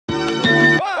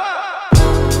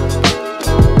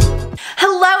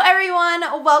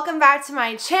welcome back to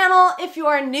my channel. If you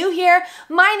are new here,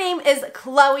 my name is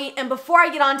Chloe, and before I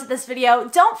get on to this video,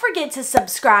 don't forget to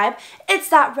subscribe. It's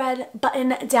that red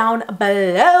button down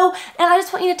below, and I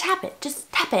just want you to tap it. Just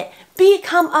tap it.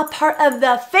 Become a part of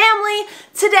the family.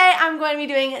 Today, I'm going to be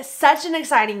doing such an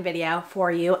exciting video for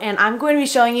you, and I'm going to be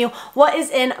showing you what is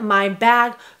in my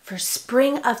bag for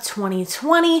spring of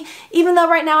 2020, even though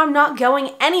right now I'm not going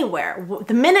anywhere.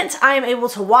 The minute I am able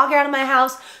to walk out of my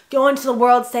house, go into the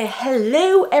world, say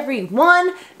hello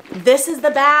everyone, this is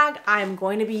the bag I'm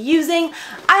going to be using.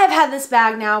 I have had this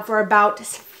bag now for about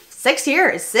 6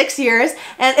 years,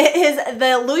 and it is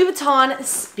the Louis Vuitton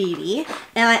Speedy,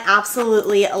 and I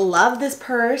absolutely love this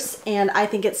purse, and I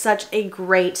think it's such a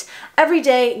great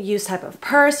everyday use type of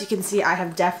purse. You can see I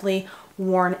have definitely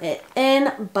worn it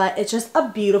in, but it's just a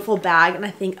beautiful bag and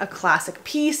I think a classic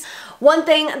piece. One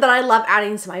thing that I love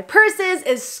adding to my purses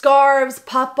is scarves,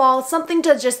 puffballs, something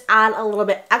to just add a little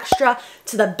bit extra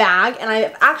to the bag, and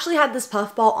I've actually had this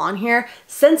puffball on here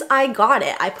since I got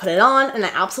it. I put it on and I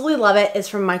absolutely love it. It's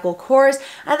from Michael Kors.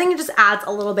 I think it just adds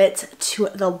a little bit to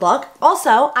the look.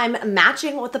 Also, I'm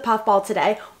matching with the puffball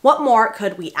today. What more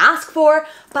could we ask for?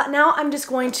 But now I'm just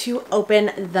going to open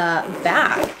the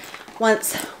bag.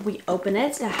 Once we open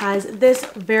it, it has this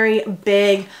very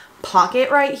big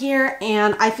pocket right here,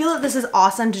 and I feel that this is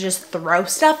awesome to just throw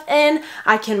stuff in.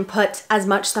 I can put as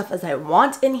much stuff as I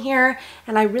want in here,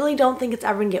 and I really don't think it's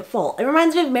ever gonna get full. It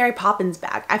reminds me of Mary Poppins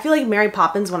bag. I feel like Mary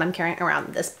Poppins when I'm carrying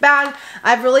around this bag.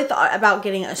 I've really thought about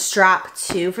getting a strap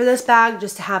too for this bag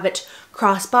just to have it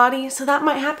crossbody, so that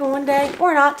might happen one day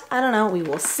or not. I don't know, we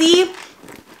will see.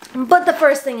 But the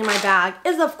first thing in my bag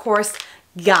is of course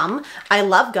gum. I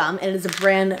love gum. It is a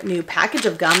brand new package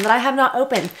of gum that I have not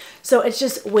opened. So it's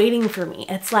just waiting for me.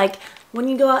 It's like when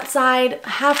you go outside,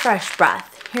 have fresh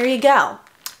breath. Here you go.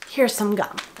 Here's some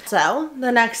gum. So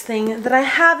the next thing that I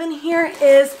have in here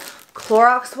is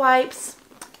Clorox wipes.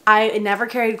 I never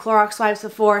carried Clorox wipes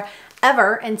before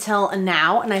ever until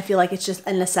now, and I feel like it's just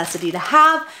a necessity to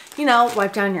have. You know,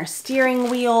 wipe down your steering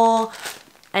wheel,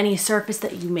 any surface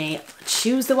that you may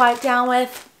choose to wipe down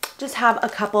with. Just have a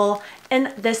couple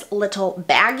in this little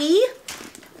baggie.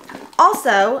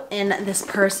 Also in this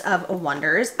purse of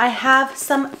wonders, I have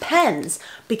some pens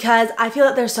because I feel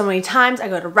that there's so many times I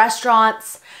go to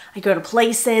restaurants, I go to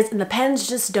places, and the pens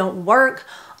just don't work.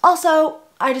 Also,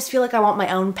 I just feel like I want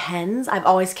my own pens. I've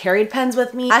always carried pens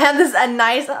with me. I have this a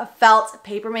nice felt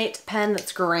Papermate pen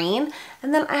that's green,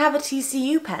 and then I have a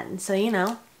TCU pen, so you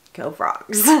know, go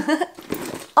frogs.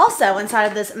 Also, inside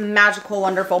of this magical,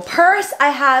 wonderful purse, I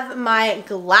have my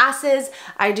glasses.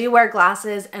 I do wear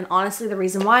glasses, and honestly, the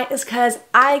reason why is because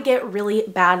I get really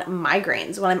bad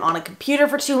migraines. When I'm on a computer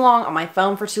for too long, on my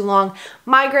phone for too long,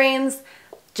 migraines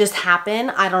just happen.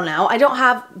 I don't know. I don't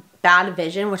have bad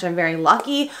vision, which I'm very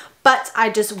lucky, but I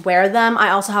just wear them.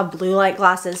 I also have blue light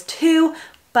glasses too,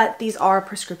 but these are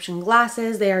prescription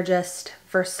glasses. They are just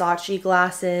Versace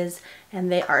glasses,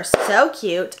 and they are so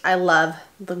cute. I love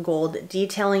the gold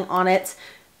detailing on it,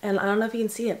 and I don't know if you can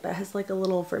see it, but it has like a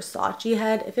little Versace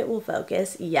head, if it will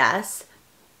focus. Yes,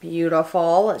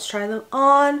 beautiful. Let's try them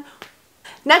on.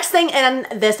 Next thing in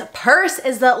this purse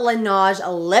is the Lanegie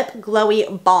Lip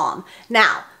Glowy Balm.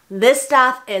 Now, this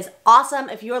stuff is awesome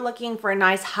if you're looking for a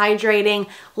nice hydrating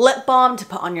lip balm to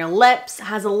put on your lips. It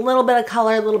has a little bit of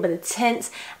color, a little bit of tint.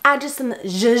 Add just some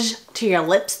zhuzh to your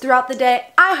lips throughout the day.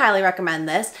 I highly recommend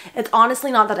this. It's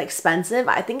honestly not that expensive.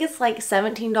 I think it's like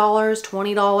 $17,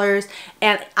 $20,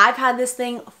 and I've had this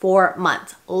thing for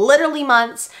months, literally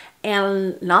months,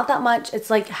 and not that much. It's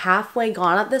like halfway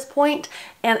gone at this point,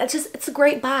 and it's a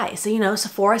great buy. So, you know,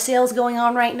 Sephora sales going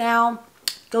on right now.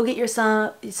 Go get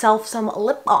yourself some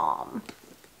lip balm.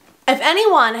 If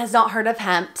anyone has not heard of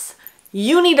Hempz,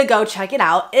 you need to go check it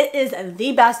out. It is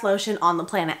the best lotion on the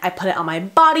planet. I put it on my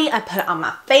body, I put it on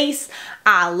my face.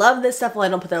 I love this stuff. Well, I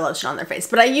don't put their lotion on their face,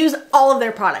 but I use all of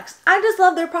their products. I just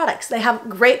love their products. They have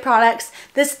great products.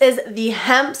 This is the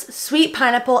Hempz Sweet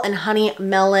Pineapple and Honey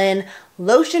Melon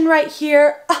lotion right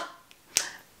here. Oh,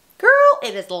 girl,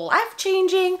 it is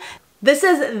life-changing. This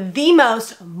is the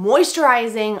most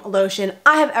moisturizing lotion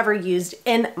I have ever used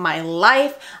in my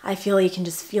life. I feel you can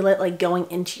just feel it like going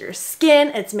into your skin.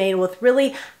 It's made with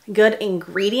really good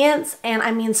ingredients, and I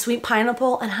mean sweet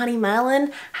pineapple and honey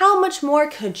melon. How much more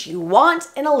could you want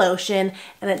in a lotion?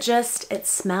 And it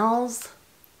smells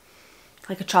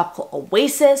like a tropical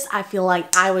oasis. I feel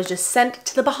like I was just sent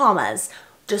to the Bahamas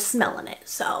just smelling it.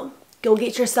 So go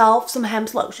get yourself some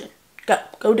Hempz lotion.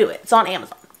 Go do it. It's on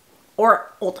Amazon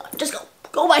or Ulta. Just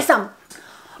go buy some.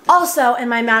 Also, in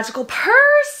my magical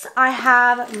purse, I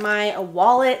have my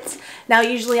wallet. Now,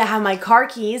 usually I have my car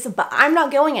keys, but I'm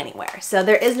not going anywhere. So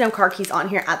there is no car keys on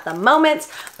here at the moment,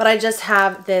 but I just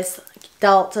have this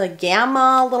Delta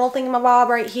Gamma little thingamabob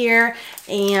right here.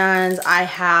 And I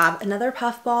have another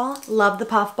puff ball. Love the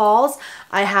puff balls.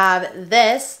 I have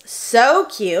this, so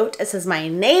cute. It says my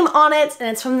name on it, and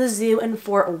it's from the zoo in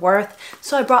Fort Worth.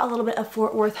 So I brought a little bit of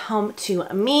Fort Worth home to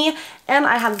me. And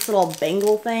I have this little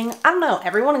bangle thing. I don't know,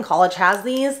 everyone in college has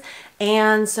these.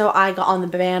 And so I got on the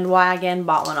bandwagon,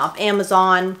 bought one off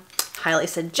Amazon. Highly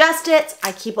suggest it.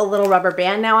 I keep a little rubber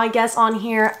band now, I guess, on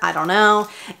here. I don't know.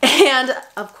 And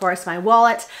of course, my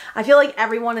wallet. I feel like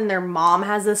everyone and their mom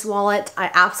has this wallet. I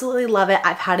absolutely love it.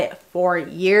 I've had it for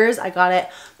years. I got it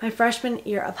my freshman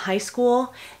year of high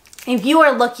school. If you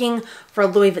are looking for a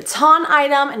Louis Vuitton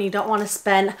item and you don't want to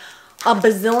spend a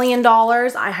bazillion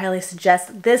dollars, I highly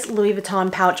suggest this Louis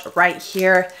Vuitton pouch right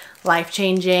here.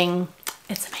 Life-changing.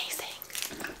 It's amazing.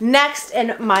 Next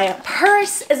in my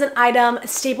purse is an item, a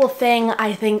staple thing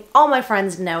I think all my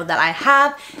friends know that I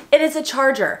have. It is a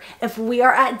charger. If we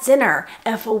are at dinner,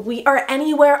 if we are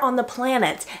anywhere on the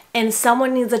planet and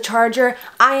someone needs a charger,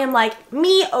 I am like,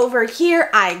 me over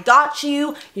here, I got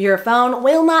you. Your phone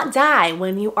will not die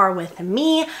when you are with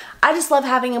me. I just love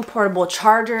having portable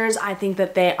chargers. I think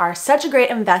that they are such a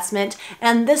great investment.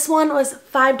 And this one was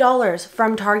 $5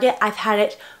 from Target. I've had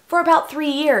it for about 3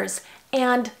 years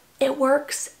and it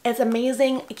works. It's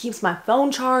amazing. It keeps my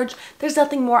phone charged. There's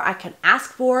nothing more I can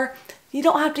ask for. You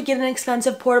don't have to get an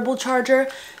expensive portable charger,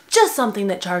 just something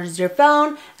that charges your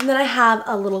phone. And then I have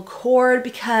a little cord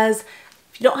because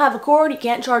if you don't have a cord, you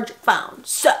can't charge your phone.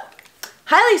 So,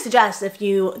 highly suggest if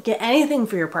you get anything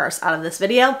for your purse out of this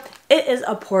video, it is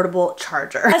a portable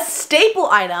charger. A staple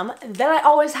item that I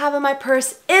always have in my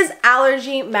purse is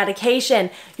allergy medication.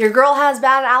 Your girl has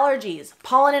bad allergies.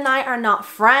 Pollen and I are not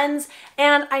friends,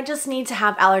 and I just need to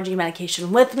have allergy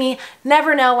medication with me.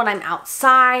 Never know when I'm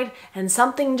outside and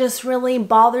something just really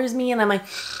bothers me and I'm like,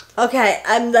 okay,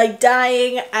 I'm like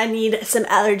dying. I need some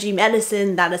allergy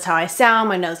medicine. That is how I sound.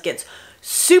 My nose gets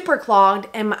super clogged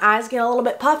and my eyes get a little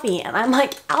bit puffy and I'm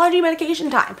like, allergy medication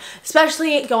time.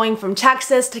 Especially going from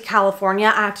Texas to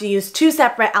California, I have to use 2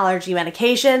 separate allergy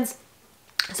medications.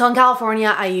 So in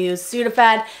California, I use Sudafed,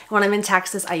 and when I'm in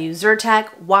Texas, I use Zyrtec.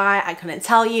 Why? I couldn't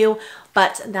tell you,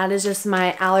 but that is just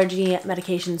my allergy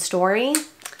medication story.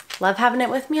 Love having it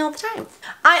with me all the time.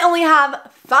 I only have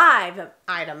 5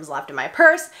 items left in my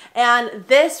purse, and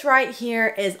this right here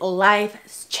is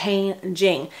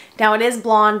life-changing. Now it is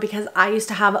blonde because I used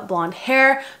to have blonde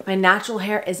hair. My natural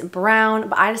hair is brown,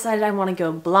 but I decided I want to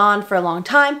go blonde for a long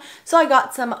time, so I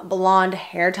got some blonde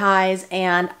hair ties,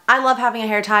 and I love having a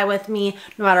hair tie with me.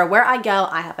 No matter where I go,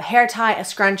 I have a hair tie, a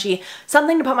scrunchie,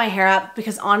 something to put my hair up,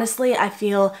 because honestly, I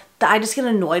feel that I just get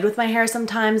annoyed with my hair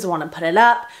sometimes. I want to put it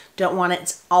up, don't want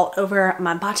it all over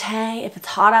my body if it's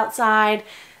hot outside.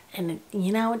 And it,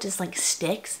 you know, it just like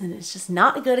sticks and it's just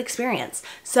not a good experience.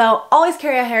 So always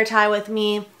carry a hair tie with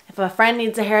me. If a friend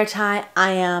needs a hair tie,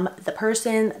 I am the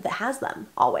person that has them,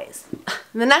 always.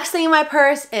 The next thing in my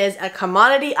purse is a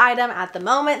commodity item at the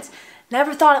moment.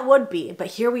 Never thought it would be, but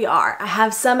here we are. I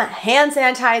have some hand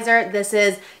sanitizer. This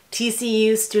is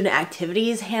TCU Student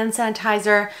Activities hand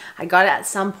sanitizer. I got it at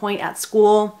some point at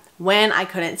school. When, I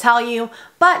couldn't tell you,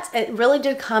 but it really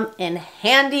did come in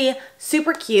handy.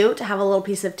 Super cute to have a little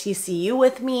piece of TCU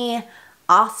with me.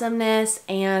 Awesomeness,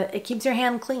 and it keeps your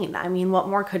hand clean. I mean, what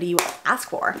more could you ask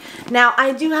for? Now,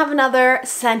 I do have another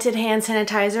scented hand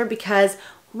sanitizer because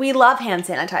we love hand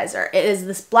sanitizer. It is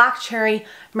this Black Cherry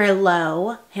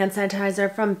Merlot hand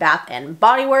sanitizer from Bath &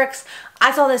 Body Works.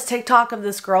 I saw this TikTok of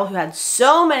this girl who had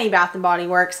so many Bath & Body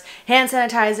Works hand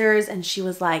sanitizers, and she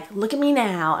was like, look at me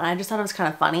now. And I just thought it was kind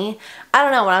of funny. I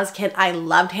don't know, when I was a kid, I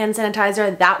loved hand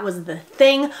sanitizer. That was the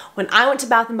thing. When I went to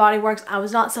Bath & Body Works, I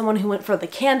was not someone who went for the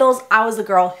candles. I was the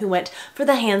girl who went for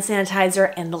the hand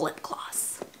sanitizer and the lip gloss.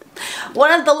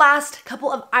 One of the last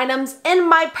couple of items in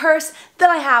my purse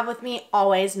that I have with me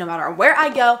always, no matter where I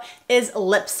go, is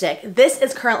lipstick. This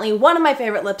is currently one of my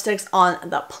favorite lipsticks on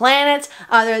the planet,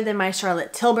 other than my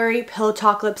Charlotte Tilbury Pillow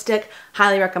Talk lipstick.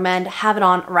 Highly recommend. Have it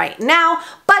on right now.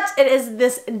 But it is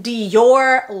this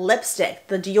Dior lipstick,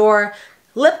 the Dior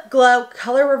Lip Glow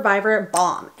Color Reviver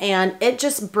Balm, and it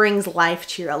just brings life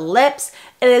to your lips.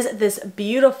 It is this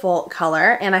beautiful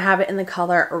color, and I have it in the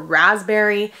color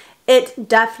Raspberry. It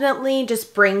definitely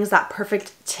just brings that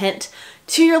perfect tint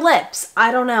to your lips.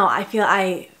 I don't know, I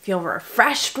feel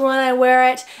refreshed when I wear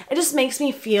it. It just makes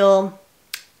me feel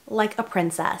like a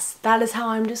princess. That is how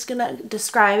I'm just gonna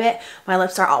describe it. My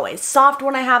lips are always soft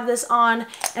when I have this on,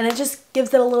 and it just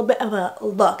gives it a little bit of a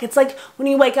look. It's like when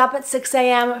you wake up at 6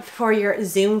 a.m. for your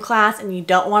Zoom class and you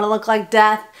don't want to look like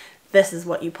death, this is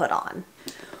what you put on.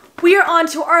 We are on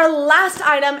to our last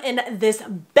item in this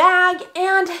bag,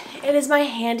 and it is my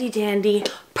handy dandy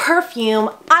perfume.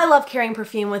 I love carrying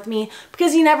perfume with me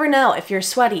because you never know if you're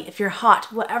sweaty, if you're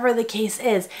hot, whatever the case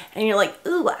is, and you're like,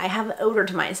 ooh, I have an odor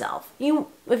to myself.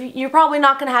 You're probably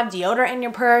not gonna have deodorant in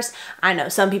your purse. I know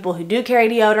some people who do carry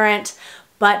deodorant,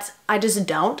 but I just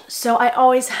don't. So I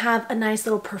always have a nice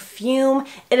little perfume.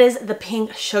 It is the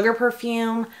pink sugar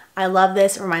perfume. I love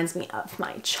this. It reminds me of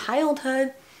my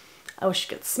childhood. I wish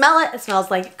you could smell it. It smells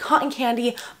like cotton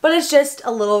candy, but it's just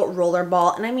a little roller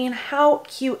ball. And I mean, how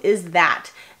cute is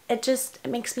that? It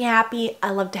makes me happy.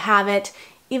 I love to have it.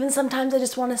 Even sometimes I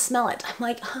just want to smell it. I'm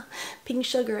like, oh, pink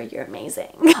sugar, you're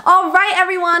amazing. All right,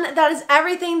 everyone, that is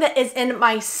everything that is in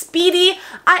my Speedy.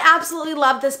 I absolutely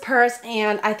love this purse,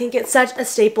 and I think it's such a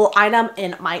staple item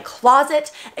in my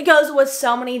closet. It goes with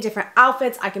so many different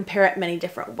outfits. I can pair it many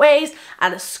different ways.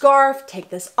 Add a scarf, take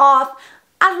this off.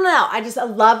 I don't know, I just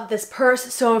love this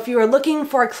purse. So if you are looking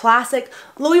for a classic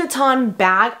Louis Vuitton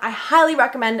bag, I highly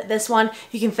recommend this one.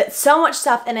 You can fit so much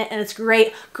stuff in it, and it's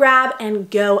great grab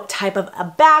and go type of a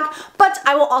bag. But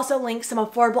I will also link some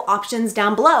affordable options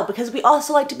down below because we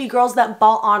also like to be girls that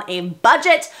ball on a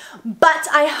budget. But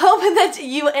I hope that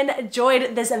you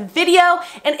enjoyed this video,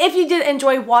 and if you did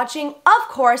enjoy watching, of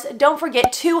course, don't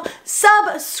forget to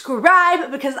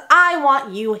subscribe because I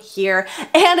want you here.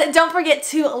 And don't forget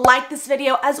to like this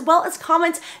video as well as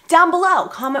comment down below.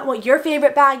 Comment what your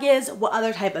favorite bag is, what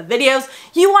other type of videos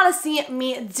you want to see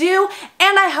me do,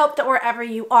 and I hope that wherever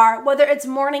you are, whether it's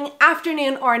morning,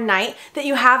 afternoon, or night, that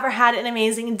you have or had an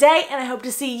amazing day, and I hope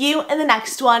to see you in the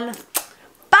next one.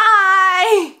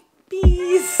 Bye!